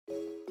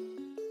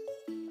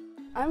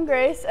I'm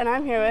Grace, and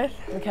I'm here with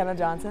McKenna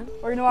Johnson.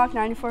 We're gonna walk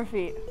 94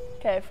 feet.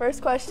 Okay,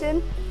 first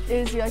question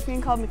is, do you like being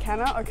called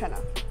McKenna or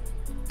Kenna?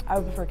 I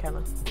would prefer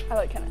Kenna. I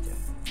like Kenna too.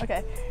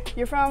 Okay,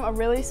 you're from a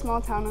really small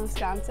town in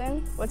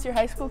Wisconsin. What's your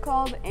high school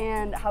called,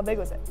 and how big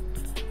was it?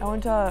 I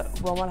went to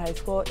Wilmot High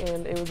School,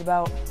 and it was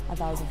about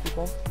 1,000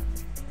 people,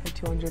 like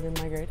 200 in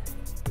my grade.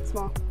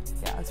 Small.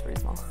 Yeah, it's pretty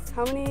small.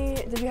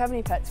 Did you have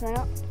any pets growing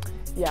up?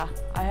 Yeah,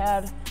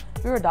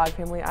 we were a dog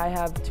family. I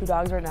have 2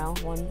 dogs right now,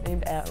 one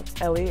named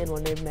Ellie and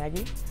one named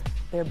Maggie.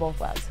 They're both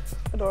labs.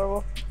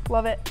 Adorable.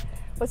 Love it.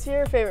 What's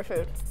your favorite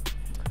food?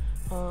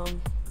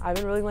 I've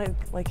been really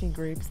liking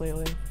grapes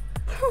lately.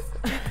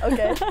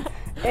 Okay.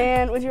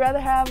 And would you rather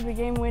have the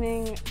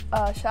game-winning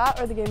shot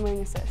or the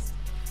game-winning assist?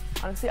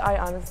 Honestly, I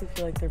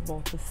feel like they're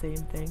both the same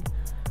thing,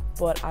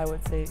 but I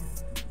would say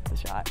the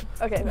shot.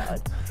 Okay,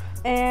 valid.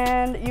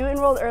 And you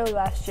enrolled early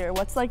last year.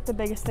 What's like the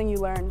biggest thing you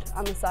learned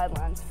on the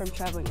sidelines from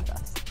traveling with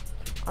us?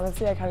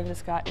 Honestly, I kind of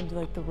just got into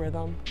like the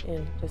rhythm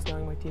and just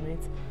knowing my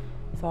teammates.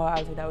 So I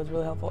would say that was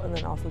really helpful. And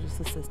then also just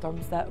the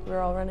systems that we were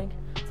all running.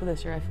 So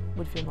this year I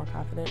would feel more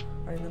confident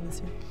running them this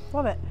year.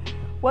 Love it.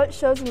 What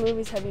shows and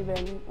movies have you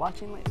been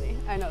watching lately?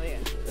 I know the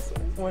answer to this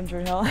one. One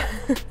Tree Hill.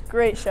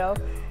 Great show.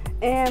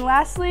 And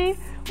lastly,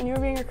 when you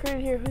were being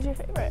recruited here, who's your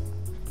favorite?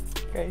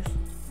 Grace.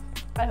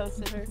 I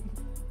hosted her.